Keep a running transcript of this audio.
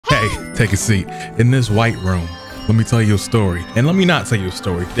Hey, take a seat. In this white room, let me tell you a story. And let me not tell you a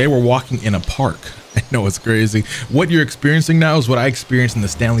story. They were walking in a park. I know it's crazy. What you're experiencing now is what I experienced in the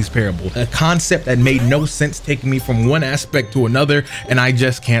Stanley's Parable. A concept that made no sense, taking me from one aspect to another, and I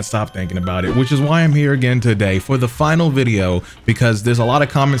just can't stop thinking about it, which is why I'm here again today for the final video, because there's a lot of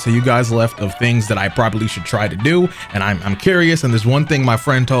comments that you guys left of things that I probably should try to do, and I'm curious, and there's one thing my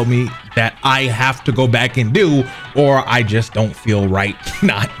friend told me that I have to go back and do, or I just don't feel right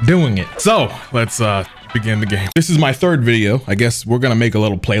not doing it. So let's begin the game. This is my third video. I guess we're gonna make a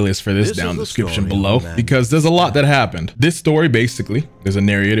little playlist for this down in the description below, because there's a lot that happened. This story, basically, there's a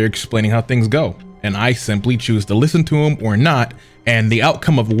narrator explaining how things go, and I simply choose to listen to him or not, and the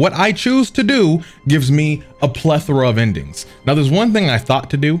outcome of what I choose to do gives me a plethora of endings. Now, there's one thing I thought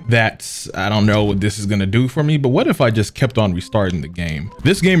to do that I don't know what this is gonna do for me, but what if I just kept on restarting the game?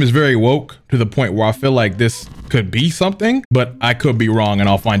 This game is very woke to the point where I feel like this could be something, but I could be wrong, and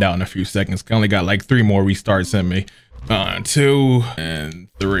I'll find out in a few seconds. I only got like 3 more restarts in me. 2 and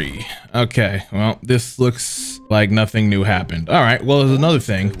 3. Okay, well, this looks like nothing new happened. All right, well, there's another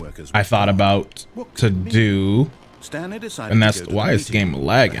thing I thought about to do, and that's why is this game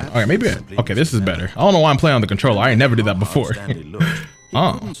lagging. All right, maybe okay, this is better. I don't know why I'm playing on the controller. I ain't never did that before.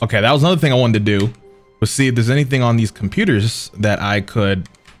 Oh, okay, that was another thing I wanted to do, was see if there's anything on these computers that I could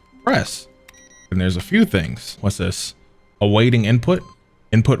press. And there's a few things. What's this? Awaiting input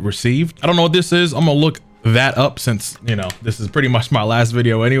received. I don't know what this is. I'm gonna look that up, since, you know, this is pretty much my last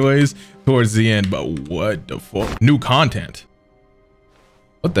video anyways, towards the end. But what the fuck? New content.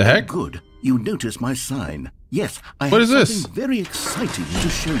 What the heck? Good. You noticed my sign. Yes, I what have is something this? very exciting to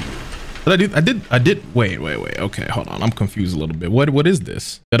show you. But I did. Wait. Okay, hold on. I'm confused a little bit. What is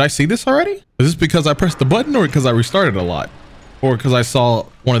this? Did I see this already? Is this because I pressed the button, or because I restarted a lot? Or because I saw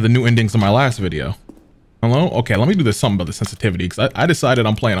one of the new endings in my last video? Hello? Okay, let me do this something about the sensitivity, because I decided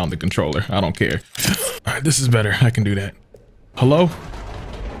I'm playing on the controller. I don't care. All right, this is better. I can do that. Hello?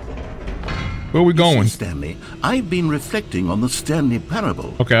 Where are we going? Stanley, I've been reflecting on the Stanley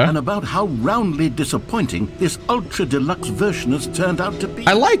Parable. Okay. And about how roundly disappointing this Ultra Deluxe version has turned out to be.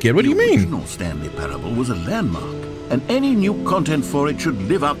 I like it. What do you mean? The original Stanley Parable was a landmark, and any new content for it should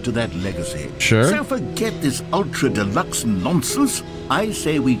live up to that legacy. Sure. So forget this Ultra Deluxe nonsense. I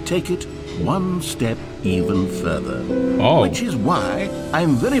say we take it one step even further. Oh. Which is why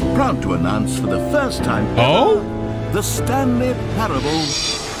I'm very proud to announce for the first time Oh? the Stanley Parable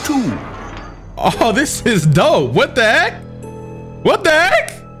 2. Oh, this is dope. What the heck? What the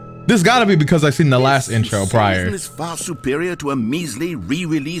heck? This gotta be because I've seen the last intro prior. Is far superior to a measly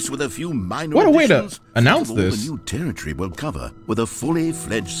re-release with a few minor What a way to additions. announce First of all, this. the new territory will cover with a fully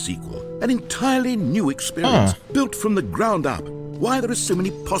fledged sequel, an entirely new experience built from the ground up. Why, there are so many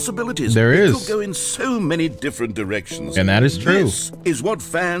possibilities. There is. It could go in so many different directions. And that is true. This is what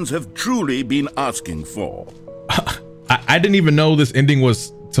fans have truly been asking for. I didn't even know this ending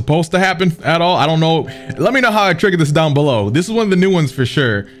was supposed to happen at all. I don't know. Let me know how I trigger this down below. This is one of the new ones for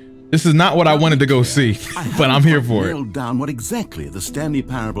sure. This is not what I wanted to go see, but I'm here for it. Nailed down what exactly the Stanley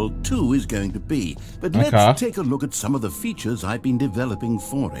Parable 2 is going to be, but let's take a look at some of the features I've been developing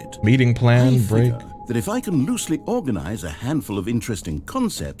for it. Meeting plan, break. That if I can loosely organize a handful of interesting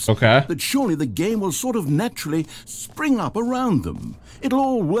concepts, Okay. that surely the game will sort of naturally spring up around them. It'll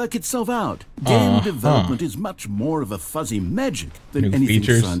all work itself out. Game development is much more of a fuzzy magic than New anything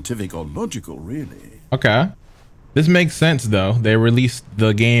features. scientific or logical, really. Okay. This makes sense though. They released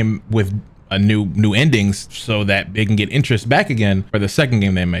the game with a new endings so that they can get interest back again for the second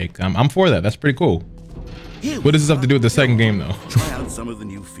game they make. I'm for that. That's pretty cool. What does this have to do with the second game though? Try out some of the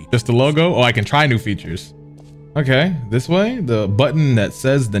new features. Just the logo? Oh, I can try new features. Okay, this way. The button that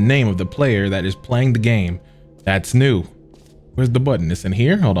says the name of the player that is playing the game. That's new. Where's the button? It's in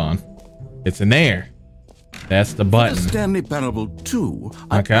here? Hold on. It's in there. That's the button. For the Stanley Parable 2,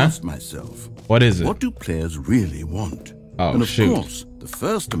 I asked myself, what is it? what do players really want? Oh, and of shoot. course, the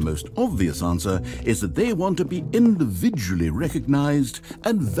first and most obvious answer is that they want to be individually recognized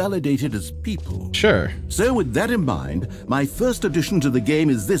and validated as people. Sure. So with that in mind, my first addition to the game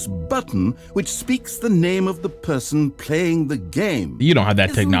is this button which speaks the name of the person playing the game. You don't have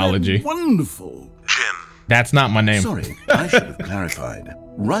that Isn't technology. that wonderful? Jim. That's not my name. Sorry, I should have clarified.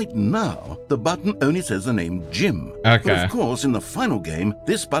 Right now, the button only says the name Jim. Okay. But of course, in the final game,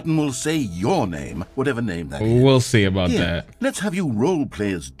 this button will say your name, whatever name that is. We'll see about Here, that. let's have you role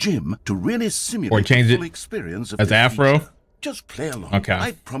play as Jim to really simulate Or change the it full experience of as the Afro? feature. Just play along. Okay.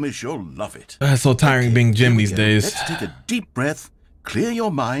 I promise you'll love it. It's so tiring being Jim Here we these go. days. Let's take a deep breath Clear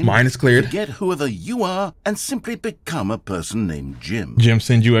your mind. Mine is cleared. Forget whoever you are and simply become a person named Jim. Jim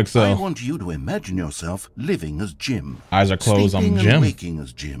sends you I XL. want you to imagine yourself living as Jim. Eyes are closed. Sleeping I'm Jim. and waking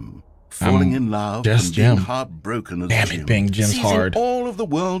as Jim. Falling in love just and being Jim. heartbroken as Damn Jim. it, being Jim's Seizing hard. all of the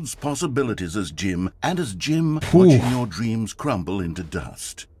world's possibilities as Jim, and as Jim, Whew. watching your dreams crumble into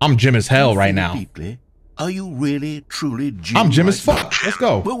dust. I'm Jim as hell right now. Deeply, are you really, truly Jim? I'm Jim right as fuck. now? Let's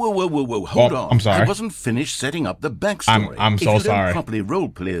go. Whoa, hold on. I'm sorry. I wasn't finished setting up the backstory. I'm so if you sorry. don't properly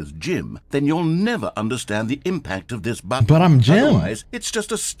roleplay as Jim, then you'll never understand the impact of this button. But I'm Jim. Otherwise, it's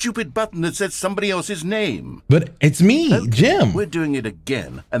just a stupid button that says somebody else's name. But it's me, Okay, Jim. We're doing it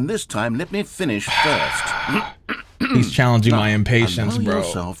again, and this time let me finish first. He's challenging my impatience, Allow bro.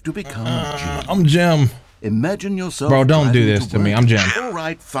 yourself to become Jim. I'm Jim. Imagine yourself. Bro, don't do driving this to me. work. I'm Jim. All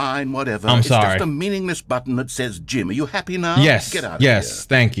right, fine, whatever. I'm it's sorry. just a meaningless button that says Jim. Are you happy now? Yes. Get out of Yes. here.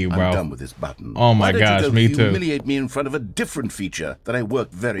 Thank you, bro. I'm done with this button. Oh my Why don't gosh, you go me too. humiliate me in front of a different feature that I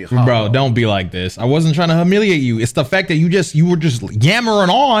worked very hard Bro, on. don't be like this. I wasn't trying to humiliate you. It's the fact that you were just yammering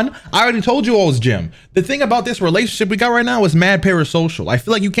on. I already told you I was Jim. The thing about this relationship we got right now is mad parasocial. I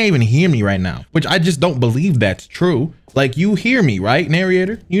feel like you can't even hear me right now, which I just don't believe that's true. Like, you hear me, right,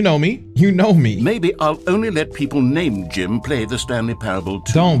 narrator? You know me. You know me. Maybe I'll only let people named Jim play the Stanley Parable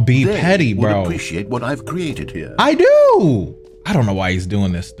 2. Don't be They petty, would bro. appreciate what I've created here. I do. I don't know why he's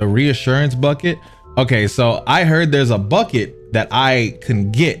doing this. The reassurance bucket. Okay, so I heard there's a bucket that I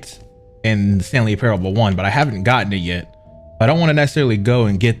can get in Stanley Parable 1, but I haven't gotten it yet. I don't want to necessarily go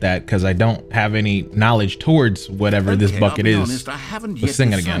and get that because I don't have any knowledge towards whatever this bucket I'll be is. honest, I haven't Let's yet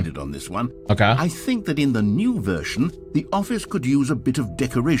sing it decided again. on this one. Okay. I think that in the new version, the office could use a bit of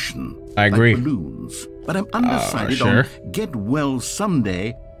decoration. I agree. Like balloons. But I'm undecided sure. on Get Well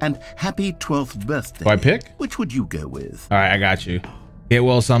Someday and Happy 12th Birthday. Do I pick? Which would you go with? All right, I got you. Get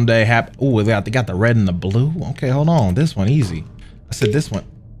well someday. Happy. Oh, they got the red and the blue. Okay, hold on. This one easy. I said this one.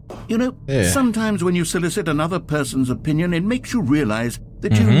 You know, Yeah. sometimes when you solicit another person's opinion, it makes you realize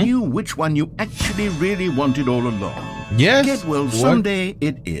that you knew which one you actually really wanted all along. Yes. Get Well What? Someday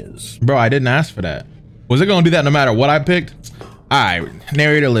it is. Bro, I didn't ask for that. Was it gonna do that no matter what I picked? All right,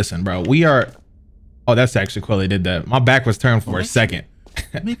 narrator, listen, bro. We are. Oh, that's actually cool. They did that. My back was turned for a second.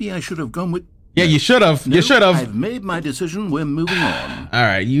 Maybe I should have gone with... Yeah, you should have. No, You should have. I've made my decision. We're moving on. All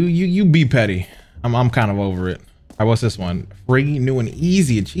right, you be petty. I'm kind of over it. All right, what's this one? Free, new, and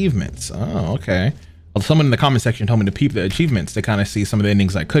easy achievements. Oh, okay. Well, someone in the comment section told me to peep the achievements to kind of see some of the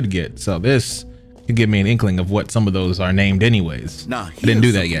endings I could get. So this could give me an inkling of what some of those are named anyways. Now, I didn't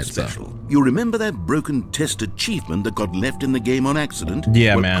do here's that yet. something So. special. You remember that broken test achievement that got left in the game on accident?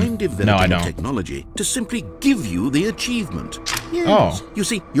 Yeah, well, man. I'm developing No, I don't. technology to simply give you the achievement. Yes. Oh. You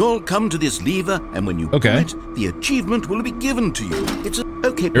see, you'll come to this lever, and when you Okay. pull it, the achievement will be given to you. It's a...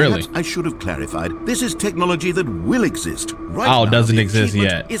 Okay, Really? perhaps I should have clarified. This is technology that will exist. Right Oh, now, doesn't the exist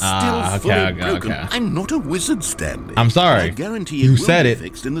achievement yet. Is still Ah, fully okay, broken. okay. I'm not a wizard, Stanley. I'm sorry. But I guarantee You it will said be it.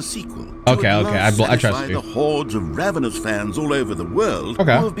 fixed in the sequel. Okay, To at okay, last I trust satisfy you. the hordes of ravenous fans all over the world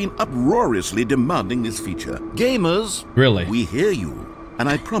Okay. who have been uproariously demanding this feature. Gamers, Really? we hear you, and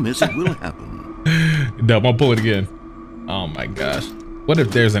I promise it will happen. Dope, I'll pull it again. Oh my gosh. What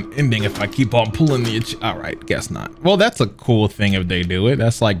if there's an ending if I keep on pulling the all right, guess not. Well, that's a cool thing if they do it.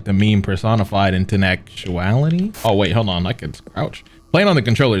 That's like the meme personified into an actuality. Oh wait, hold on, I can crouch. Playing on the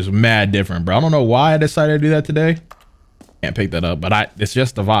controller is mad different, bro. I don't know why I decided to do that today. Can't pick that up, but it's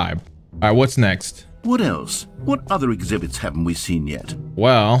just the vibe. All right, what's next? What else? What other exhibits haven't we seen yet?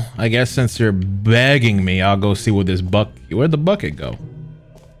 Well, I guess since you're begging me, I'll go see what this where'd the bucket go?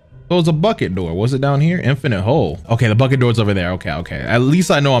 There was a bucket door. Was it down here? Infinite hole. Okay, the bucket door's over there. Okay, okay. At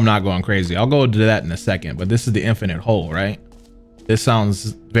least I know I'm not going crazy. I'll go to that in a second, but this is the infinite hole, right? This sounds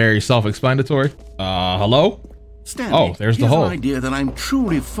very self-explanatory. Hello? Stanley, Oh, there's the here's hole. an idea that I'm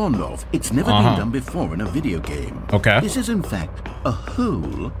truly fond of. It's never been done before in a video game. Okay. This is in fact a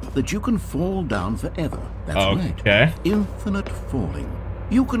hole that you can fall down forever. That's right. Okay. Infinite falling.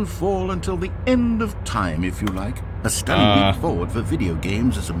 You can fall until the end of time if you like. A stunning leap forward for video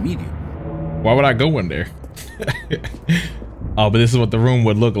games as a medium. Why would I go in there? Oh, but this is what the room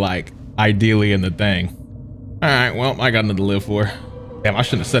would look like, ideally in the thing. All right, well, I got nothing to live for. Damn, I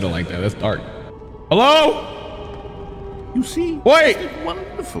shouldn't have said it like that. That's dark. Hello? You see? Wait! Isn't it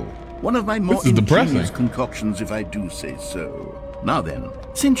wonderful? One of my more This is depressing. ingenious concoctions, if I do say so. Now then,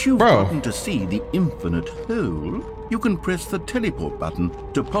 since you've Bro. gotten to see the infinite hole, you can press the teleport button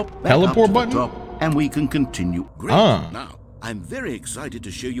to pop back Teleport up to button? the top, and we can continue. Great. Ah. Now, I'm very excited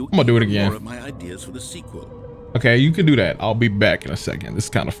to show you I'm gonna do it even again. more of my ideas for the sequel. Okay, you can do that. I'll be back in a second. This is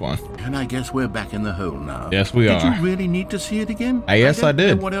kind of fun. And I guess we're back in the hole now. Yes, we are. Did you really need to see it again? Yes, I did.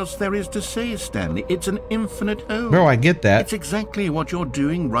 Don't know what else there is to say, Stanley. It's an infinite hole. Bro, I get that. It's exactly what you're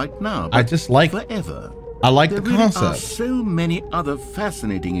doing right now. I just like forever. I like the There concept. are so many other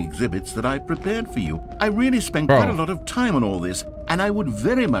fascinating exhibits that I prepared for you. I really spent quite a lot of time on all this, and I would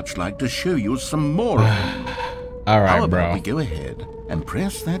very much like to show you some more of them. All right, How about bro. we go ahead and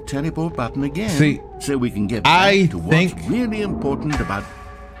press that teleport button again, See, so we can get back to think- what's really important about...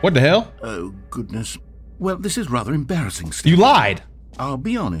 What the hell? Oh, goodness. Well, this is rather embarrassing, Steve. You lied. I'll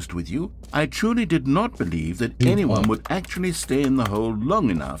be honest with you. I truly did not believe that anyone would actually stay in the hole long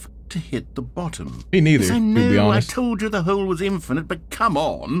enough to hit the bottom. Me neither, Yes, I to be know, I honest. told you the hole was infinite, but come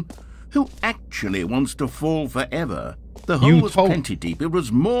on. Who actually wants to fall forever? The hole was plenty deep. It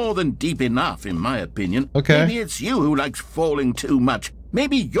was more than deep enough, in my opinion. Okay. Maybe it's you who likes falling too much.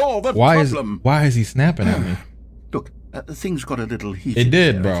 Maybe you're the Why problem. is he snapping at me? Look, things got a little heated. It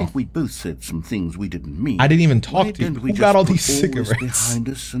did, there. bro. I think we both said some things we didn't mean. I didn't even talk Why to you. don't we Who just got all put these this cigarettes? behind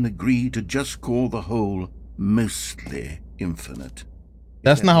us and agree to just call the hole mostly infinite?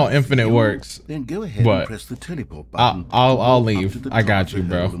 That's not how infinite works. Then go ahead But and press the teleport button. I'll Up to leave. the I top got of you, the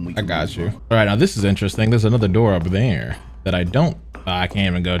bro. hole and we I can got move you. on. All right, now this is interesting. There's another door up there that I don't. I can't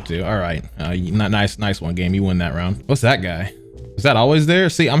even go to. All right, nice one, game. You win that round. What's that guy? Is that always there?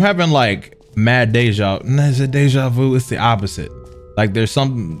 See, I'm having like mad deja. No, is it deja vu? It's the opposite. Like there's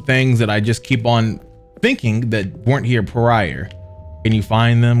some things that I just keep on thinking that weren't here prior. Can you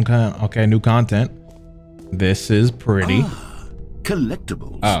find them? Okay, new content. This is pretty.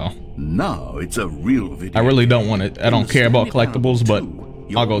 Collectibles. Oh. Now it's a real video. I really don't want it. I don't care about Stanley collectibles, but Parable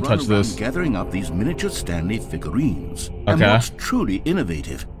 2, I'll go you'll touch run this. around gathering up these miniature Stanley figurines. And Okay. what's truly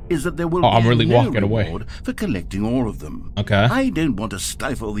innovative is that there will I'm be really no walking away. reward for collecting all of them. Okay. I don't want to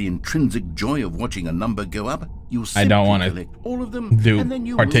stifle the intrinsic joy of watching a number go up. You I don't want to collect all of them, do and then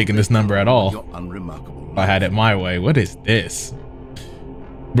you partake in will this number at all. your unremarkable If I had it my way. What is this?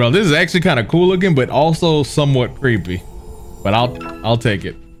 Bro, this is actually kind of cool looking, but also somewhat creepy. But I'll take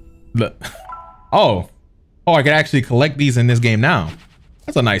it. Look. Oh, I can actually collect these in this game now.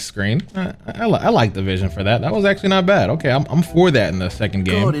 That's a nice screen. I like the vision for that. That was actually not bad. Okay, I'm for that in the second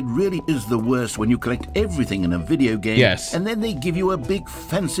game. God, it really is the worst when you collect everything in a video game. Yes. And then they give you a big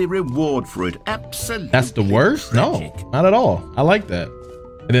fancy reward for it. Absolutely. That's the worst? tragic. No, not at all. I like that.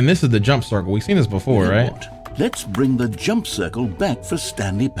 And then this is the jump circle. We've seen this before, You know right? what? Let's bring the jump circle back for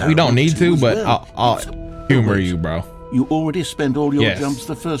Stanley Parable. We don't need 2 to, as but well. I'll humor Wait, you, bro. You already spent all your Yes. jumps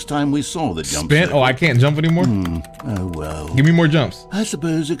the first time we saw the jump Spent? circle. Oh, I can't jump anymore? Oh, well. Give me more jumps. I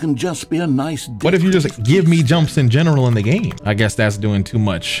suppose it can just be a nice... What if you just decorative give me piece. jumps in general in the game? I guess that's doing too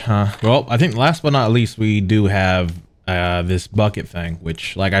much, huh? Well, I think last but not least, we do have this bucket thing,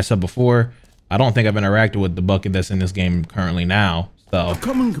 which, like I said before, I don't think I've interacted with the bucket that's in this game currently now. So A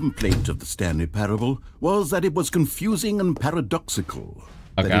common complaint of the Stanley Parable was that it was confusing and paradoxical.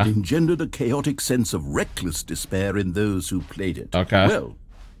 Okay. That it engendered a chaotic sense of reckless despair in those who played it. Okay. Well,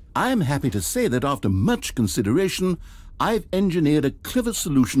 I'm happy to say that after much consideration, I've engineered a clever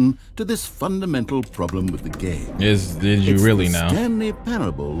solution to this fundamental problem with the game. did you It's really the know? Stanley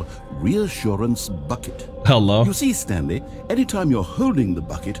Parable Reassurance Bucket. Hello? You see, Stanley, anytime you're holding the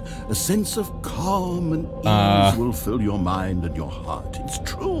bucket, a sense of calm and ease will fill your mind and your heart. It's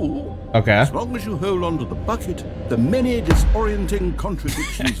true. Okay. As long as you hold on to the bucket, the many disorienting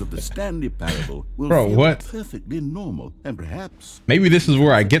contradictions of the Stanley Parable will Bro, feel what? perfectly normal. And perhaps Maybe this is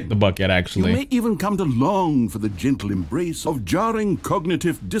where I get the bucket, you actually. may even come to long for the gentle embrace of jarring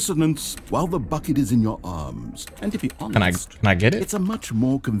cognitive dissonance while the bucket is in your arms. And to be honest, Can I get it? it's a much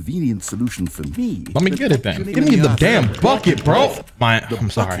more convenient solution for me. Let me than get it then. actually Give me the the damn other. bucket, bro. The I'm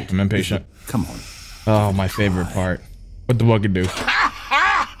sorry. bucket I'm impatient. Come on. Oh, my favorite part. What the bucket do?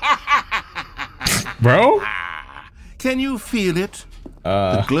 Bro? Can you feel it?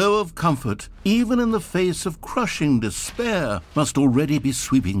 The glow of comfort, even in the face of crushing despair, must already be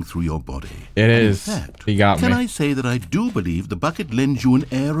sweeping through your body. It And is. In fact, You got can me. I say that I do believe the bucket lends you an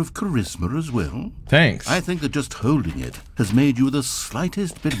air of charisma as well? Thanks. I think that just holding it has made you the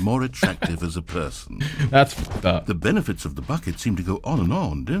slightest bit more attractive as a person. That's fucked up. The benefits of the bucket seem to go on,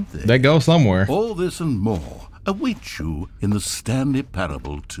 don't they? They go somewhere. All this and more await you in the Stanley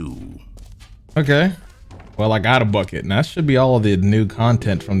Parable 2. Okay. Well, I got a bucket, and that should be all of the new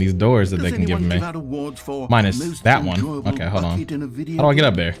content from these doors that they can give me. Minus that one. Okay, hold on. How do I get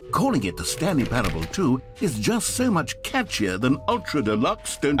up there? Calling it the Stanley Parable 2 is just so much catchier than Ultra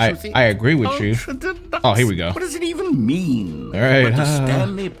Deluxe, don't you think? I agree with you. Oh, here we go. What does it even mean? All right. But the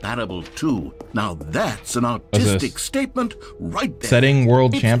Stanley Parable 2. Now that's an artistic statement right there. Setting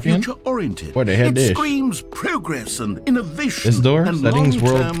world it's champion? future-oriented. What the heck It screams progress and innovation. This door? And Settings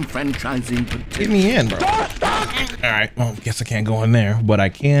world. Franchising potential. Get me in, bro. All right, well, guess I can't go in there, but I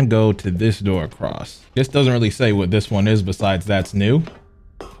can go to this door across. This doesn't really say what this one is besides that's new.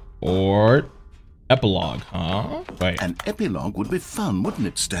 Or epilogue, huh? Wait. An epilogue would be fun, wouldn't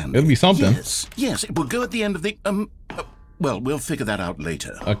it, Stanley? It would be something. Yes, it would go at the end of the, well, we'll figure that out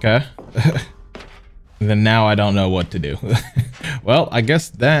later. Okay. Then now I don't know what to do. Well, I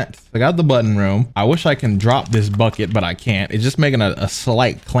guess I got the button room. I wish I can drop this bucket, but I can't. It's just making a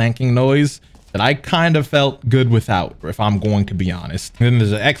slight clanking noise that I kind of felt good without, if I'm going to be honest. And then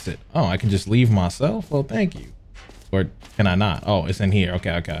there's an exit. Oh, I can just leave myself? Well, thank you. Or can I not? Oh, it's in here.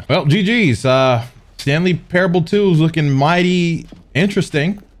 Okay, okay. Well, GG's. Stanley Parable 2 is looking mighty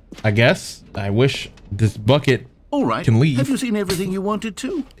interesting, I guess. I wish this bucket All right. can leave. Have you seen everything you wanted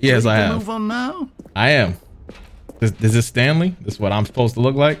to? Yes, I Ready to have. Move on now? I am. Is this Stanley? This is what I'm supposed to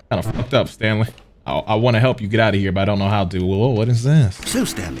look like? Kind of fucked up, Stanley. I want to help you get out of here, but I don't know how to. Whoa, what is this? So,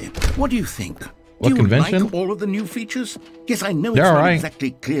 Stanley, what do you think? What do you convention? like all of the new features? Yes, I know it's They're not right.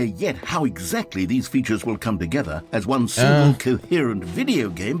 exactly clear yet how exactly these features will come together as one single coherent video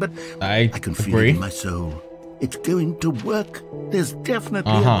game, but I can feel it in my soul. It's going to work. There's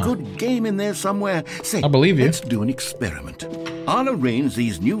definitely a good game in there somewhere. Say, I believe you. Let's do an experiment. I'll arrange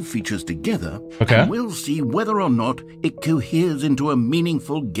these new features together, okay, and we'll see whether or not it coheres into a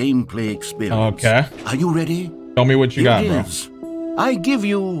meaningful gameplay experience. Okay. Are you ready? Tell me what you got, bro. I give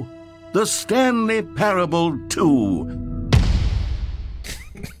you the Stanley Parable 2.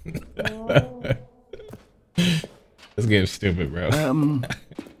 This game's stupid, bro.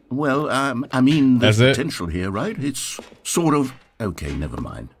 Well, I mean, there's That's it? potential here, right? It's sort of... Okay, never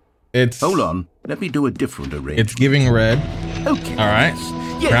mind. It's... Hold on. Let me do a different arrangement. It's giving red. Okay. All right.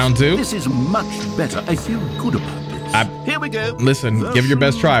 Yes, Round 2. This is much better. I feel good about this. Here we go. Listen, give your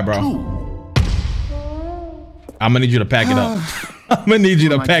best try, bro. 2. I'm gonna need you to pack it up. I'm gonna need you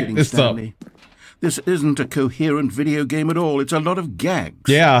to pack this Stanley? up. This isn't a coherent video game at all. It's a lot of gags.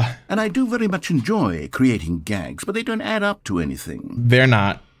 Yeah. And I do very much enjoy creating gags, but they don't add up to anything. They're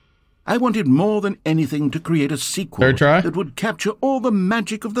not. I wanted more than anything to create a sequel Third try? that would capture all the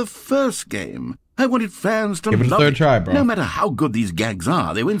magic of the first game. I wanted fans to Give it a love third try, bro. No matter how good these gags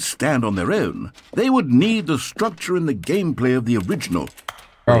are, they won't stand on their own. They would need the structure and the gameplay of the original.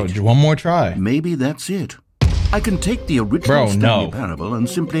 Bro, one more try. Maybe that's it. I can take the original Stanley Parable and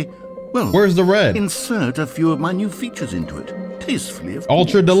simply, well, where's the red? Insert a few of my new features into it. Tastefully, of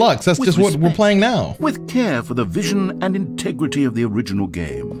Ultra course. Deluxe. That's With just what respect, we're playing now. With care for the vision and integrity of the original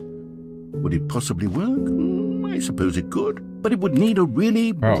game. Would it possibly work? I suppose it could. But it would need a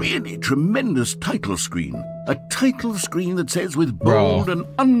really tremendous title screen. A title screen that says with bold and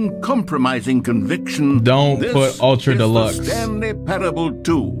uncompromising conviction, don't put Ultra Deluxe. The Stanley Parable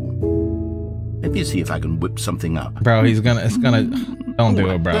 2. Let me see if I can whip something up. Bro, it's gonna, don't do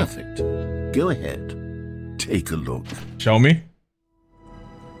it, bro. Perfect. Go ahead. Take a look. Show me.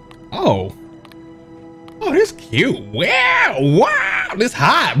 Oh, this cute. Wow, this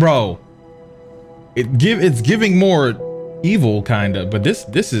hot, bro. It's giving more evil kind of, but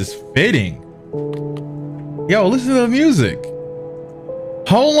this is fitting. Yo, listen to the music.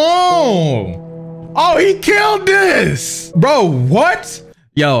 Hold on. Oh, he killed this, bro. What?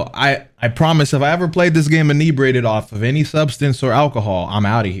 Yo, I promise if I ever played this game inebriated off of any substance or alcohol, I'm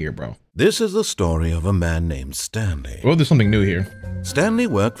out of here, bro. This is the story of a man named Stanley. Well, there's something new here. Stanley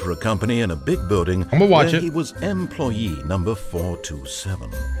worked for a company in a big building. I'm gonna watch it. He was employee number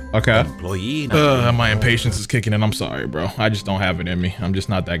 427. Okay. Employee number my impatience is kicking in. I'm sorry, bro. I just don't have it in me. I'm just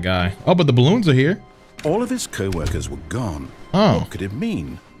not that guy. Oh, but the balloons are here. All of his co-workers were gone. Oh. What could it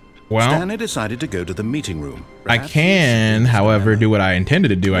mean? Well, Stanley decided to go to the meeting room. I can, however, do what I intended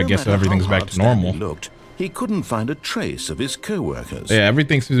to do, I guess, so everything's back to normal. Looked, he couldn't find a trace of his co-workers. Yeah,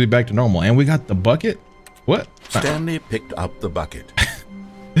 everything seems to be back to normal. And we got the bucket? What? Stanley picked up the bucket.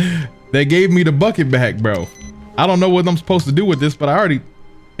 They gave me the bucket back, bro. I don't know what I'm supposed to do with this, but I already...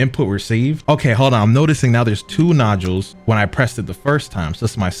 Input received. Okay, hold on. I'm noticing now there's 2 nodules when I pressed it the first time. So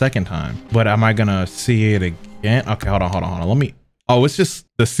this is my second time. But am I gonna see it again? Okay, hold on. Let me... Oh, it's just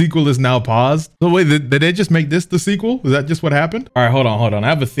the sequel is now paused. So wait, did they just make this the sequel? Is that just what happened? All right, hold on. I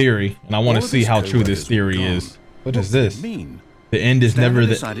have a theory, and I want to see how true this theory is. What is this? The end is never the.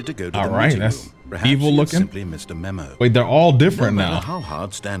 Decided to go to All the right, meeting that's room. Perhaps evil he had looking. simply missed a memo. Wait, they're all different No now. matter how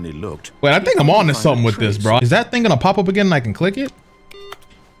hard Stanley looked. Wait, I think I'm on to find a something with this, trace. bro. Is that thing gonna pop up again and I can click it?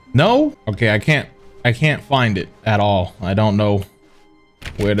 No? Okay, I can't find it at all. I don't know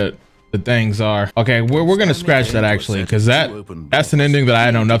where the things are. Okay, we're gonna scratch that actually, because that's an ending that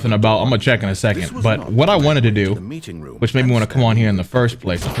I know nothing about. I'm gonna check in a second. But what I wanted to do, which made me want to come on here in the first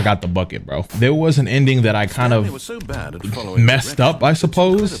place, I forgot the bucket, bro. There was an ending that I kind of messed up, I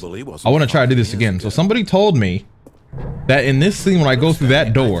suppose. I want to try to do this again. So somebody told me that in this scene, when I go through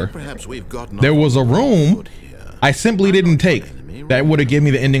that door, there was a room I simply didn't take. That would have given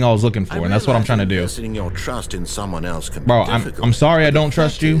me the ending I was looking for, and that's what I'm trying to do. Your trust in someone else can Bro, be difficult. I'm sorry I don't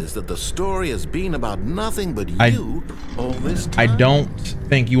trust you. Is that the story has been about nothing but you all this time? I don't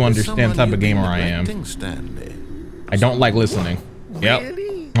think you understand the type of gamer I am. Stanley. I don't like listening. Yep.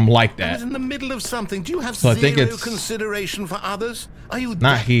 Really? I'm like I was that. in the middle of something. Do you have So I think zero it's consideration for others? Are you not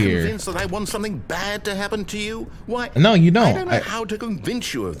that here. convinced that I want something bad to happen to you? Why? No, you don't. I don't know how to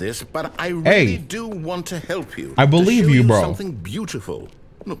convince you of this, but I really do want to help you. I believe to show you, bro. Something beautiful.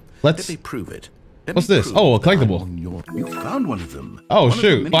 Look, Let's- let me prove it. Let What's me this? prove Oh, a that I'm collectible. on your- You found one of them. Oh, One of the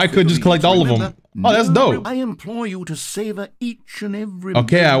shoot. many Well, I could just collect all of them. figurines. Oh, that's No, dope. I implore you to savor each and every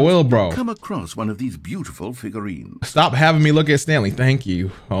Okay, I moment will, you bro. come across one of these beautiful figurines. Stop having me look at Stanley. Thank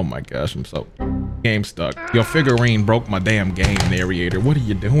you. Oh my gosh, I'm so game stuck. Your figurine broke my damn game narrator. What are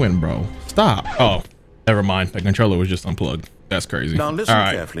you doing, bro? Stop. Oh, never mind. The controller was just unplugged. That's crazy. Now listen All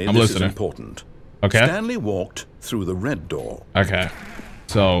right, carefully. I'm This listening. is important. Okay. Stanley walked through the red door. Okay.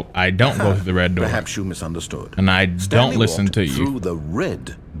 So I don't go through the red door, Perhaps you misunderstood. and I Stanley don't listen walked to you. through the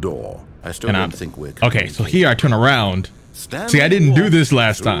red door. I still And don't think we're okay, so here I turn around. Stanley See, I didn't do walked this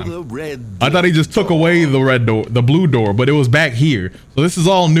last through time. the red I thought he just took door. away the red door, the blue door, but it was back here. So this is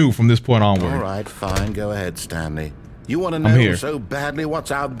all new from this point onward. All right, fine. Go ahead, Stanley. You want to I'm know here. so badly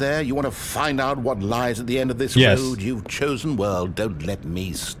what's out there? You want to find out what lies at the end of this Yes. road you've chosen? Well, don't let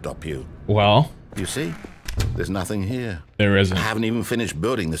me stop you. Well, You see? There's nothing here. there isn't. I haven't even finished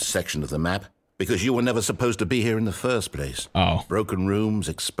building this section of the map because you were never supposed to be here in the first place. Oh. Broken rooms,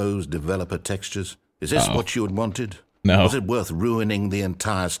 exposed developer textures. Is this what you had wanted? No. Was it worth ruining the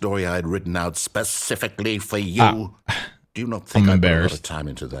entire story I had written out specifically for you? Do you not think I'm I put a lot embarrassed. of time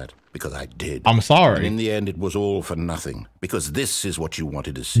into that? Because I did. I'm And sorry. in the end, it was all for nothing. Because this is what you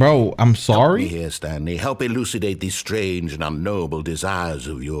wanted to see. Bro, I'm Help me sorry. here, Stanley. Help elucidate these strange and unknowable desires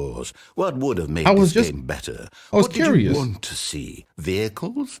of yours. What would have made I was this just- game better? I was What curious. did you want to see?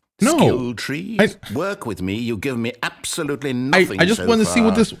 Vehicles? No. Skill trees? I- Work with me. You give me absolutely I nothing just so wanted to see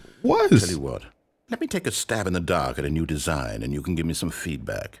what far. this Tell was. you what. Let me take a stab in the dark at a new design, and you can give me some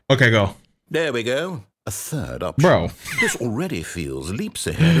feedback. Okay, go. There we go. A third option. Bro. This already feels leaps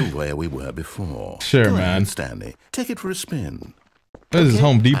ahead of where we were before. Sure, Go man. ahead, Stanley. Take it for a spin. This is Okay,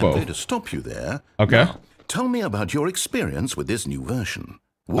 Home I'm Depot. going to stop you there. Okay. Now, tell me about your experience with this new version.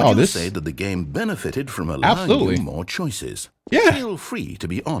 Would Oh, you this- say that the game benefited from allowing Absolutely. you more choices? Yeah. Feel free to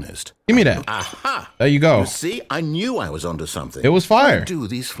be honest. Give me that. Aha! There you go. You see, I knew I was onto something. It was fire. Where do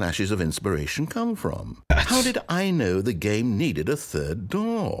these flashes of inspiration come from? How did I know the game needed a third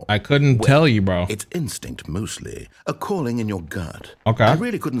door? I couldn't tell you, bro. It's instinct mostly, a calling in your gut. Okay. I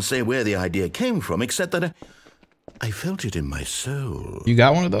really couldn't say where the idea came from, except that I felt it in my soul. You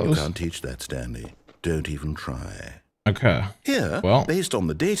got one of You those? can't teach that, Stanley. Don't even try. Okay. Here, Well, based on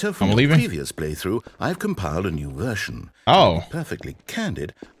the data from I'm the leaving. previous playthrough, I've compiled a new version. Oh, Perfectly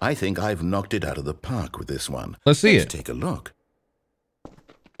candid, I think I've knocked it out of the park with this one. let's see it. Take a look.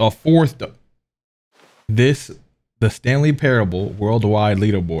 A fourth. The Stanley Parable Worldwide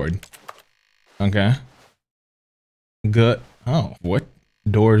Leaderboard. Okay. Good. Oh, what?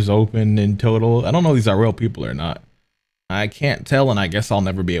 Doors open in total. I don't know if these are real people or not. I can't tell, and I guess I'll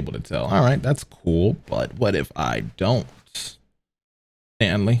never be able to tell. All right, that's cool. But what if I don't?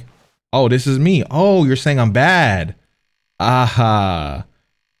 Stanley. Oh, this is me. Oh, you're saying I'm bad. Aha.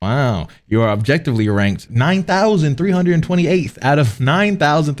 Wow. You are objectively ranked 9,328th out of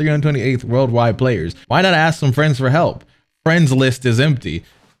 9,328th worldwide players. Why not ask some friends for help? Friends list is empty.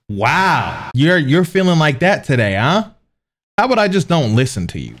 Wow. You're feeling like that today, huh? How about I just don't listen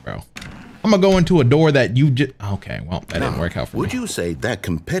to you, bro? I'm gonna go into a door that you just... Okay, well, that didn't work out for me. Would you say that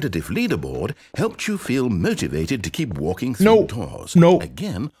competitive leaderboard helped you feel motivated to keep walking through No. doors? No.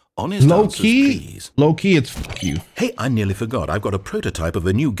 Again, honest Low answers, key, please. low key, it's fuck you. Hey, I nearly forgot. I've got a prototype of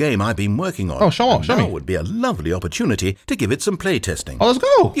a new game I've been working on. Oh, show And me. now would be a lovely opportunity to give it some play testing. Oh, let's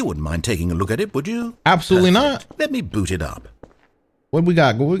go. You wouldn't mind taking a look at it, would you? Absolutely Perfect. not. Let me boot it up. What we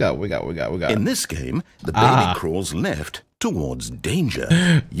got? What we got? In this game, the baby crawls left towards danger.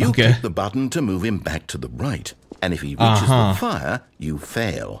 You Okay. click the button to move him back to the right. And if he reaches the fire, you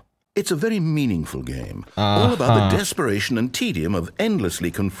fail. It's a very meaningful game, all about the desperation and tedium of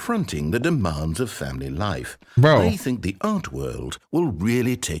endlessly confronting the demands of family life. Bro, I think the art world will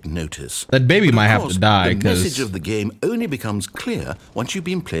really take notice. That baby might have to die. The message of the game only becomes clear once you've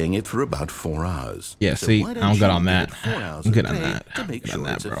been playing it for about 4 hours. Yeah, so see, I'm good on that. I'm good on that. To make sure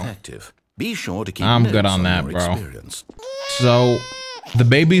it's effective. Be sure to keep I'm good on that, bro. Experience. So, the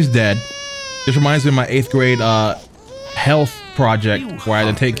baby's dead. This reminds me of my 8th grade health project where I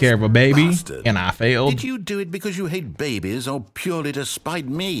had to take care of a baby and I failed. Did you do it because you hate babies or purely to spite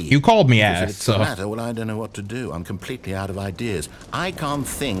me? You called me ass, so. Well, I don't know what to do. I'm completely out of ideas. I can't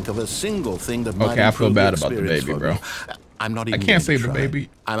think of a single thing that might Okay, I feel bad about the baby, bro. I'm not even I can't save the baby.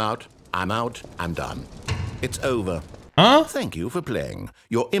 I'm out. I'm done. It's over. Huh? Thank you for playing.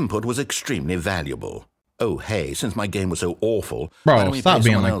 Your input was extremely valuable. Oh, hey, since my game was so awful, why don't we stop play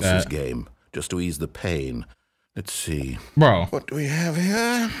being someone like else's that. game just to ease the pain? Let's see. Bro. What do we have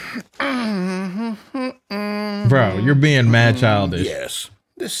here? Bro, you're being mad childish. Yes,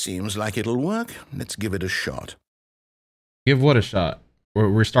 this seems like it'll work. Let's give it a shot. Give what a shot?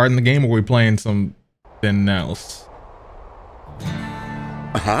 We're starting the game or we're playing something else?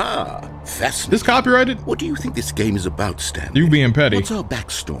 Aha! Fascinating. This copyrighted? What do you think this game is about, Stanley? You being petty. What's our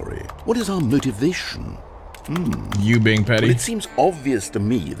backstory? What is our motivation? You being petty. Well, it seems obvious to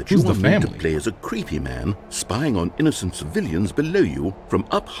me that Who's you are the meant to family? play as a creepy man spying on innocent civilians below you from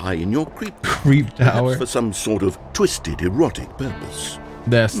up high in your creep Creep tower. perhaps for some sort of twisted erotic purpose.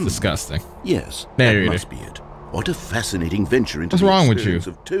 That's disgusting. Yes, There that it must be it. What a fascinating venture into What's the wrong with experience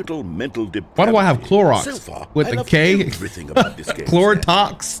you? of total mental depravity. Why do I have Clorox So far, with I the love K? everything about this game,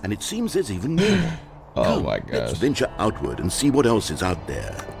 Chlorotox? and it seems there's even more. Oh Come, my let's gosh. venture outward and see what else is out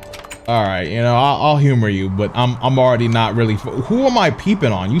there. All right, you know, I'll humor you, but I'm already not really. Who am I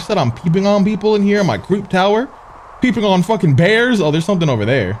peeping on? You said I'm peeping on people in here in my creep tower? Peeping on fucking bears? Oh, there's something over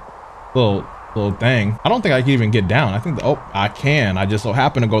there. Little thing. I don't think I can even get down. I think, oh, I can. I just so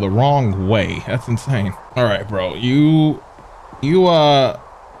happen to go the wrong way. That's insane. All right, bro. You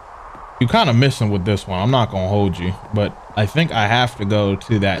kind of missing with this one. I'm not gonna hold you, but I think I have to go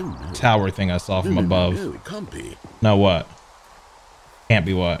to that tower thing I saw from above. No, it can't be. No, what? Can't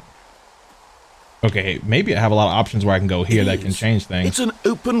be what? Okay, maybe I have a lot of options where I can go here that can change things. It's an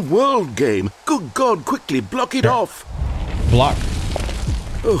open world game. Good God, quickly block it off. Block.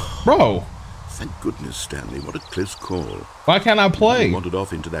 Oh, Bro, thank goodness, Stanley. What a close call. why can't I I play? wandered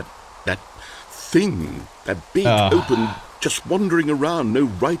off into that thing, that big open, just wandering around, no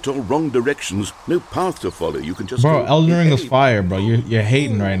right or wrong directions, no path to follow. You can just Bro, go, Elden Ring is hey. fire, bro. You're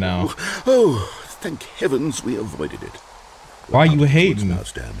hating right now. Oh, thank heavens we avoided it. Why are you Up towards hating? now,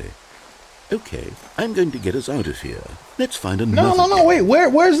 Stanley. Okay, I'm going to get us out of here. Let's find No, another. no, wait.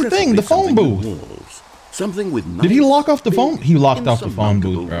 Where's the thing? The phone Preferably something booth. with walls. Something with Did he nice, lock off the big, phone? He locked off the phone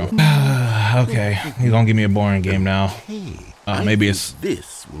booth, insurmountable bro. walls. Okay, he's gonna give me a boring game now. Hey, Maybe I it's think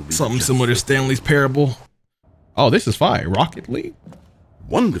this will be something just similar to Stanley's Parable. Oh, this is fire. Rocket League.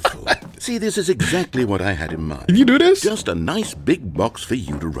 wonderful. See, this is exactly what I had in mind. Can you do this? Just a nice big box for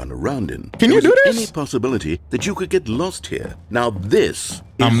you to run around in. Can you There do isn't this? Any possibility that you could get lost here? Now this is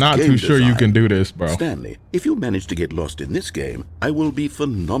I'm not game too sure you design. can do this, bro. Stanley, if you manage to get lost in this game, I will be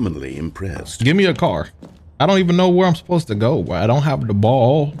phenomenally impressed. Give me a car. I don't even know where I'm supposed to go. I don't have the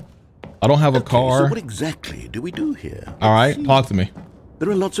ball. I don't have a So car. what exactly do we do here? All right, Let's see. talk to me. There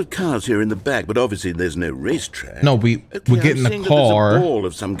are lots of cars here in the back, but obviously there's no racetrack. No, we get in the seeing that car. There's a ball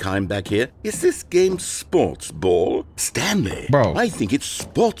of some kind back here. Is this game sports ball? Stanley, Bro. I think it's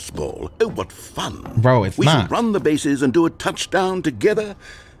sports ball. Oh, what fun. Bro, it's we not. should run the bases and do a touchdown together.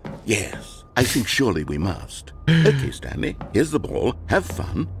 Yes, I think surely we must. Okay, Stanley, here's the ball. Have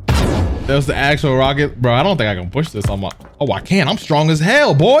fun. There's the actual rocket. Bro, I don't think I can push this on my... Oh, I can. I'm strong as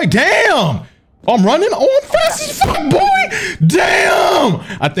hell, boy. Damn. Oh, I'm running. Oh, I'm fast as fuck, boy. Damn.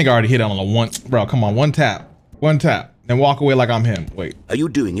 I think I already hit it on a one. Bro, come on. One tap. One tap. Then walk away like I'm him. Wait. Are you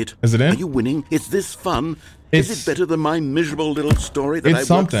doing it? Is it in? Are you winning? Is this fun? Is It's- it better than my miserable little story that It's I've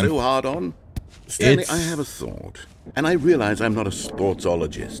something. worked so hard on? Stanley, It's- I have a thought. And I realize I'm not a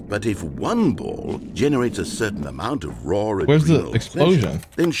sportsologist, but if one ball generates a certain amount of raw Where's the adrenal explosion? pleasure,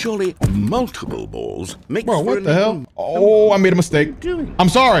 then surely multiple balls make Bro, for what an the hell? even- Oh, I made a mistake. doing? I'm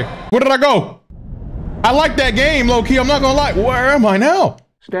sorry. Where did I go? I like that game, low key. I'm not gonna lie. Where am I now?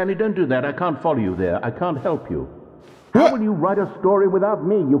 Stanley, don't do that. I can't follow you there. I can't help you. What? How will you write a story without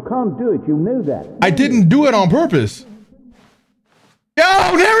me? You can't do it. You know that. I didn't do it on purpose.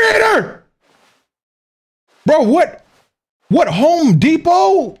 Yo, narrator! Bro, what Home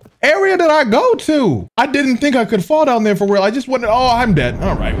Depot area did I go to? I didn't think I could fall down there for real. I just went, oh, I'm dead.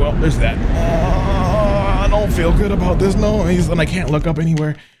 All right, well, there's that. don't feel good about this noise, and I can't look up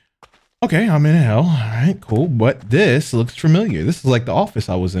anywhere. Okay, I'm in hell. All right, cool. But this looks familiar. This is like the office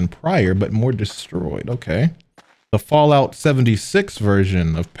I was in prior, but more destroyed. Okay. The Fallout 76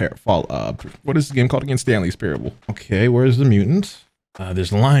 version of what is the game called again? Stanley's Parable. Okay, where's the mutants?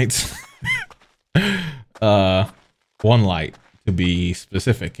 There's lights. One light to be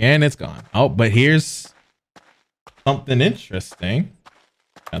specific, and it's gone. Oh, but here's something interesting.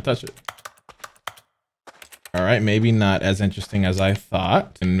 Can't touch it. All right, maybe not as interesting as I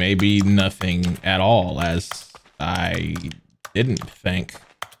thought, and maybe nothing at all as I didn't think.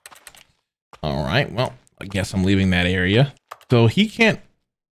 All right, well, I guess I'm leaving that area. So he can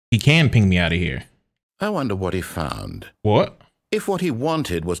ping me out of here. I wonder what he found. What? If what he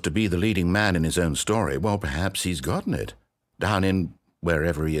wanted was to be the leading man in his own story, well, perhaps he's gotten it. Down in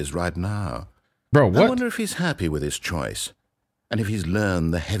wherever he is right now. Bro, what? I wonder if he's happy with his choice, and if he's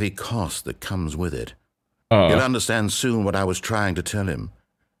learned the heavy cost that comes with it. He'll understand soon what I was trying to tell him.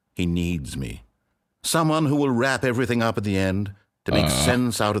 He needs me. Someone who will wrap everything up at the end, to make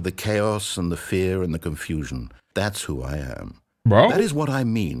sense out of the chaos and the fear and the confusion. That's who I am. Bro? That is what I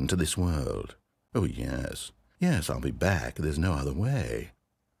mean to this world. Oh, yes. Yes, I'll be back. There's no other way.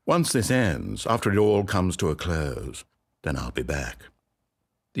 Once this ends, after it all comes to a close, then I'll be back.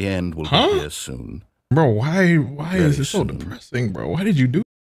 The end will be here soon. Bro, why is it so depressing, bro? Why did you do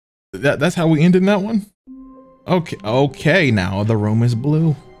that? That's how we ended that one? Okay, now the room is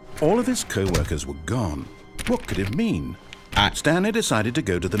blue. All of his co-workers were gone. What could it mean? Stanley decided to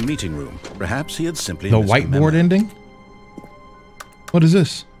go to the meeting room. Perhaps he had simply the whiteboard ending? What is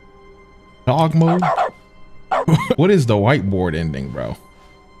this? Dog mode? What is the whiteboard ending, bro?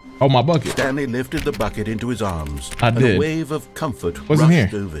 Oh, my bucket. Stanley lifted the bucket into his arms. I did. A wave of comfort Wasn't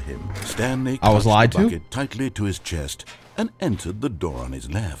rushed here. over him. Stanley I was lied the to? bucket tightly to his chest and entered the door on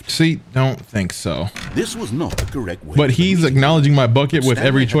his left. See, don't think so. This was not the correct way. But he's acknowledging my bucket with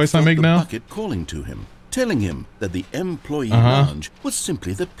every choice I make now? The bucket calling to him, telling him that the employee lounge was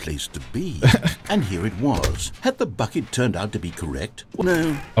simply the place to be. And here it was. Had the bucket turned out to be correct?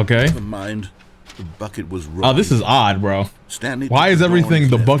 No. Okay. Never mind. The bucket was wrong. Oh, this is odd, bro. Stanley Why is everything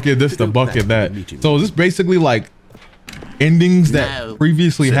the bucket this, the bucket that? So is this basically like endings that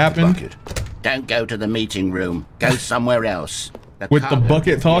previously happened? Don't go to the meeting room. Go somewhere else. With the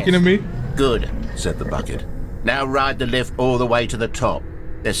bucket talking to me? Good, said the bucket. Now ride the lift all the way to the top.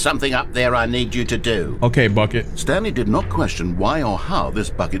 There's something up there I need you to do. Okay, bucket. Stanley did not question why or how this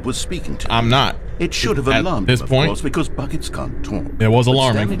bucket was speaking to him. I'm not. It should have alarmed him, of course, because buckets can't talk. It was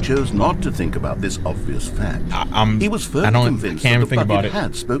alarming. Stanley chose not to think about this obvious fact. He was further convinced that the bucket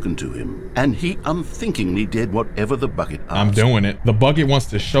had spoken to him, and he unthinkingly did whatever the bucket asked. I'm doing it. The bucket wants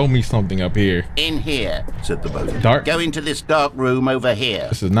to show me something up here. In here, said the bucket. Dark? Go into this dark room over here.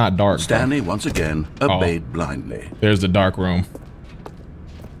 This is not dark. Stanley once again obeyed blindly. There's the dark room.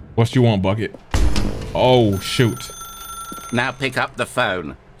 What you want, bucket? Oh, shoot. Now pick up the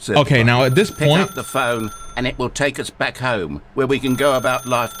phone. Okay, now at this point, pick up the phone and it will take us back home where we can go about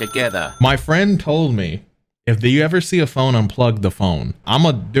life together. My friend told me, if you ever see a phone, unplug the phone. I'm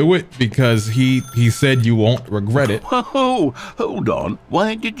gonna do it because he said you won't regret it. Oh, hold on.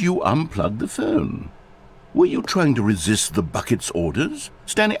 Why did you unplug the phone? Were you trying to resist the bucket's orders?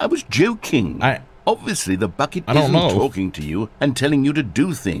 Stanley, I was joking. Obviously, the bucket isn't talking to you and telling you to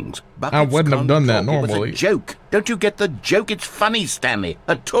do things. Buckets I wouldn't have done that normally. It was a joke. Don't you get the joke? It's funny, Stanley.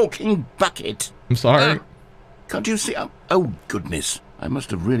 A talking bucket. I'm sorry. Can't you see? Oh, goodness. I must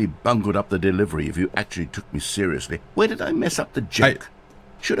have really bungled up the delivery if you actually took me seriously. Where did I mess up the joke?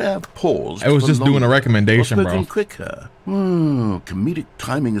 Should I have paused? I was just doing a recommendation, bro. Quicker. Comedic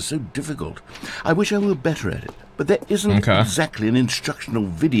timing is so difficult. I wish I were better at it. But there isn't exactly an instructional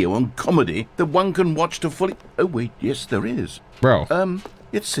video on comedy that one can watch to fully... Oh, wait, yes, there is. Bro.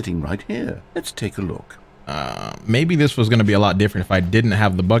 It's sitting right here. Let's take a look. Maybe this was going to be a lot different if I didn't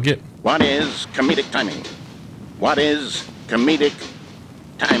have the bucket. What is comedic timing? What is comedic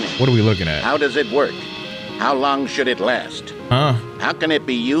timing? What are we looking at? How does it work? How long should it last? How can it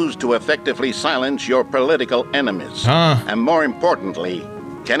be used to effectively silence your political enemies? And more importantly,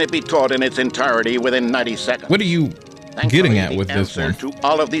 can it be taught in its entirety within 90 seconds? What are you getting at with this one? The answer to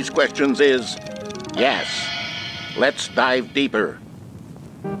all of these questions is yes. Let's dive deeper.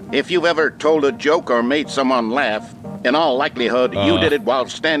 If you've ever told a joke or made someone laugh, in all likelihood, you did it while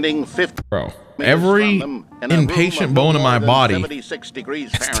standing 50 Bro, every impatient bone in my body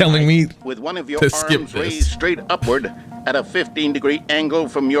is telling me with one of your to skip arms this. raised straight upward at a 15-degree angle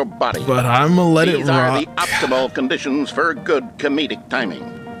from your body. But I'm gonna let it rock. These are the optimal conditions for good comedic timing.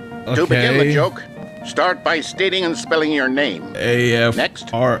 To begin the joke, Start by stating and spelling your name. A-F-R-O. Next,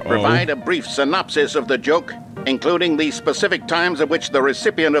 provide a brief synopsis of the joke, including the specific times at which the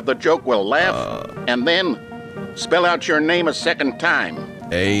recipient of the joke will laugh, and then spell out your name a second time.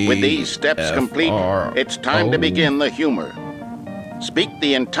 With these steps complete, it's time to begin the humor. Speak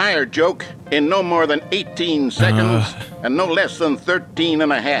the entire joke in no more than 18 seconds and no less than 13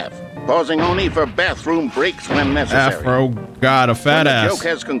 and a half, pausing only for bathroom breaks when necessary. Afro got a fat ass. When the joke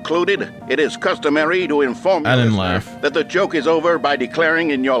has concluded, it is customary to inform the listener that the joke is over by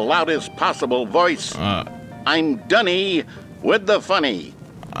declaring in your loudest possible voice, I'm Dunny with the funny.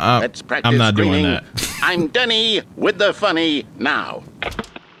 Let's practice I'm not screaming. doing that. I'm Dunny with the funny now.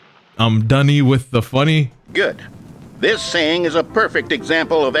 I'm Dunny with the funny? Good. This saying is a perfect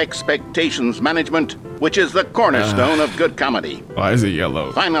example of expectations management, which is the cornerstone of good comedy. Why is it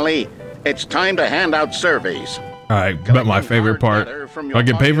yellow? Finally, it's time to hand out surveys. All right, bet my favorite part. Do I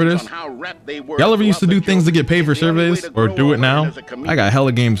get paid for this? Y'all ever used to do things to get paid for surveys? Or do it now? I got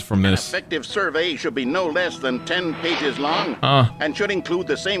hella games from this. An effective survey should be no less than 10 pages long and should include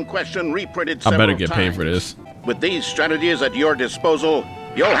the same question reprinted several times. I better get paid for this. With these strategies at your disposal,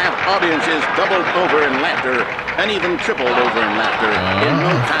 you'll have audiences doubled over in laughter and even tripled over in laughter in no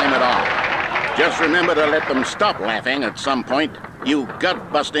time at all. Just remember to let them stop laughing at some point, you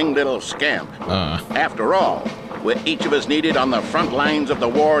gut-busting little scamp. After all, with each of us needed on the front lines of the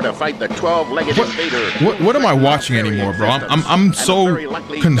war to fight the 12-legged invader. What am I watching anymore, bro? I'm so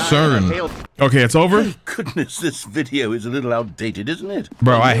concerned. Okay, it's over? Thank goodness this video is a little outdated, isn't it?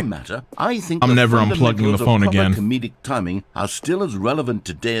 Bro, I think I'm never unplugging the phone again. Comedic timing are still as relevant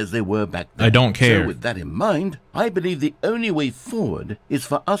today as they were back then. I don't care. So with that in mind, I believe the only way forward is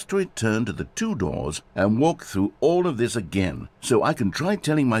for us to return to the two doors and walk through all of this again, so I can try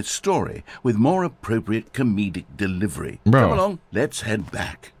telling my story with more appropriate comedic delivery. Bro. Come along, let's head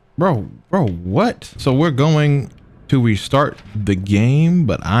back. Bro, what? So we're going to restart the game,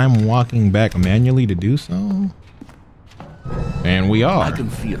 but I'm walking back manually to do so? And we are. I can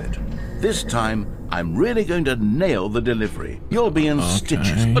feel it. This time, I'm really going to nail the delivery. You'll be in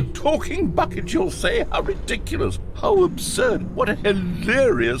stitches. A talking bucket, you'll say? How ridiculous. How absurd. What a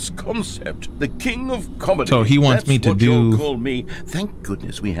hilarious concept. The king of comedy. So he wants me to do... You'll call me. Thank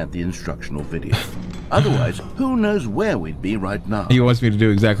goodness we had the instructional video. Otherwise, who knows where we'd be right now. He wants me to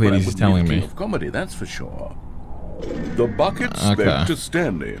do exactly what he's telling me. King of comedy, that's for sure. The bucket spoke to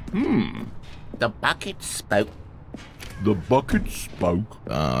Stanley. The bucket spoke. The bucket spoke.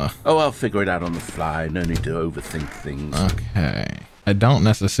 Oh, I'll figure it out on the fly. No need to overthink things. Okay. I don't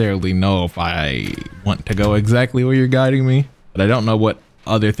necessarily know if I want to go exactly where you're guiding me, but I don't know what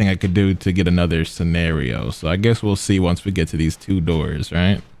other thing I could do to get another scenario. So I guess we'll see once we get to these two doors,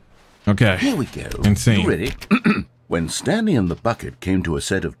 right? Okay. Here we go. Insane. You ready? When Stanley and the bucket came to a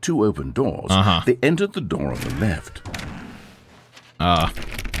set of two open doors, they entered the door on the left.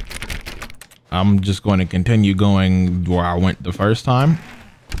 I'm just going to continue going where I went the first time.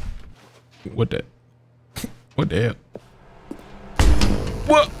 What the hell?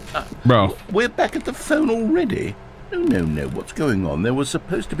 What? Bro. We're back at the phone already? No. What's going on? There were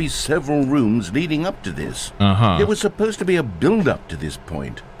supposed to be several rooms leading up to this. There was supposed to be a build-up to this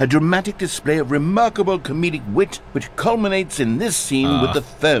point. A dramatic display of remarkable comedic wit, which culminates in this scene with the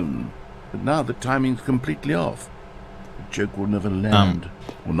phone. But now the timing's completely off. The joke will never land.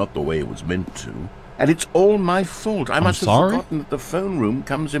 Well, not the way it was meant to. And it's all my fault. I must have forgotten that the phone room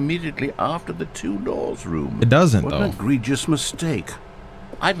comes immediately after the two doors room. It doesn't, What though. an egregious mistake.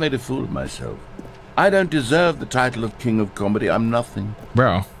 I've made a fool of myself. I don't deserve the title of King of Comedy. I'm nothing.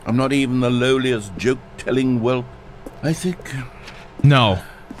 Bro. I'm not even the lowliest joke-telling whelp. I think... No.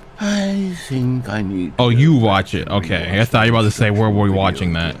 I think I need... Oh, you watch it. Okay. I thought you were about to say, where were we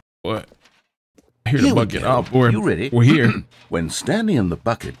watching that? What? Here the bucket. Oh, you ready? We're here. When Stanley and the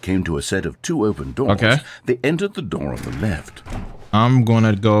bucket came to a set of two open doors, they entered the door on the left. I'm going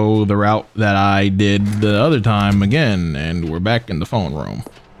to go the route that I did the other time again, and we're back in the phone room.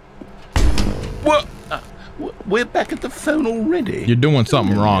 What? We're back at the phone already? You're doing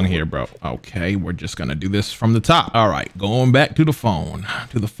something wrong here, bro. Okay, we're just going to do this from the top. All right, going back to the phone.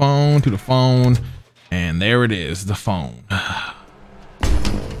 To the phone. And there it is, the phone.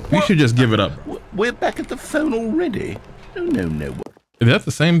 We should just give it up. We're back at the phone already? No. Is that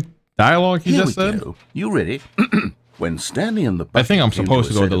the same dialogue he just said? Go. You ready? When Stanley and the bucket I think I'm supposed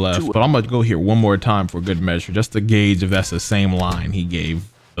to go to the left, but I'm going to go here one more time for good measure, just to gauge if that's the same line he gave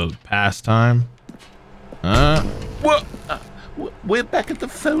the past time. What? We're back at the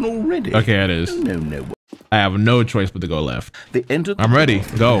phone already? Okay, it is. No. I have no choice but to go left. They entered I'm ready.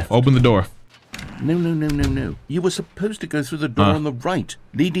 Go. Open the door. No. You were supposed to go through the door on the right,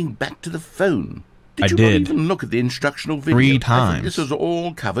 leading back to the phone. Did you not even look at the instructional video? 3 times. This is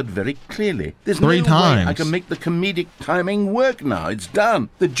all covered very clearly. There's 3 no times. way I can make the comedic timing work now. It's done.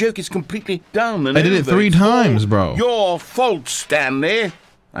 The joke is completely done. And I did it 3 times, bro. Your fault, Stanley.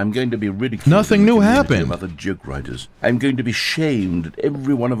 I'm going to be ridiculed. Nothing new happened. Of other joke writers. I'm going to be shamed at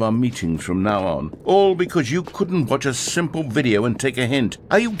every one of our meetings from now on. All because you couldn't watch a simple video and take a hint.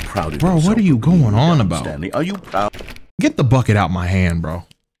 Are you proud of yourself? Bro, what are you going on about? Stanley, are you proud? Get the bucket out my hand, bro.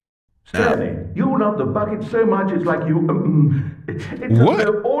 Stanley, you love the bucket so much it's like you... it's what? As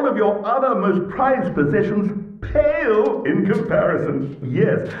though all of your other most prized possessions pale in comparison.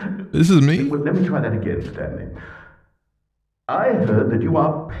 Yes. This is me? Well, let me try that again, Stanley. I heard that you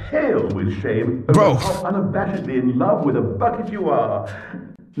are pale with shame over how unabashedly in love with a bucket you are.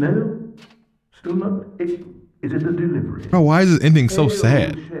 No? Still not? Is it the delivery? Bro, why is this ending so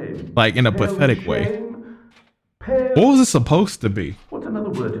sad? Like, in a pathetic way. What was it supposed to be? What's another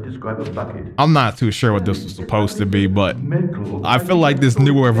word to describe a bucket? I'm not too sure what this was supposed to be, but I feel like this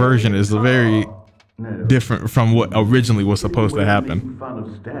newer version is very different from what originally was supposed to happen.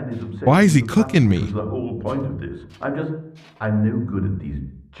 Why is he cooking me? The whole point of this. I'm no good at these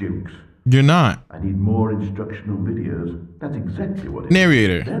jokes. You're not. I need more instructional videos. That's exactly what it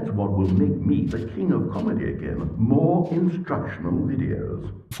Narrator. is. That's what will make me the king of comedy again. More instructional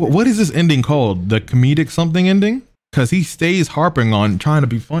videos. What is this ending called? The comedic something ending? Because he stays harping on trying to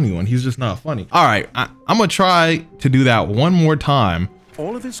be funny when he's just not funny. All right, I'm going to try to do that one more time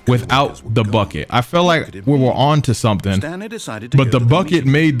without the bucket. I feel like we were on to something, but the bucket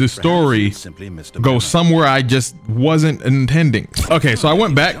made the story go somewhere I just wasn't intending. Okay, so I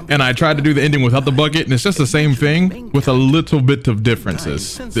went back and I tried to do the ending without the bucket, and it's just the same thing with a little bit of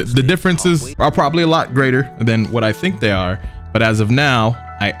differences. The differences are probably a lot greater than what I think they are, but as of now,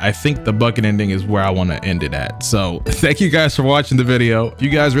 I think the bucket ending is where I want to end it at. So thank you guys for watching the video. If you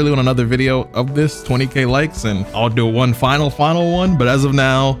guys really want another video of this, 20K likes, and I'll do one final one. But as of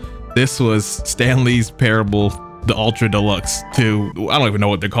now, this was Stanley's Parable, the Ultra Deluxe 2. I don't even know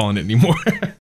what they're calling it anymore.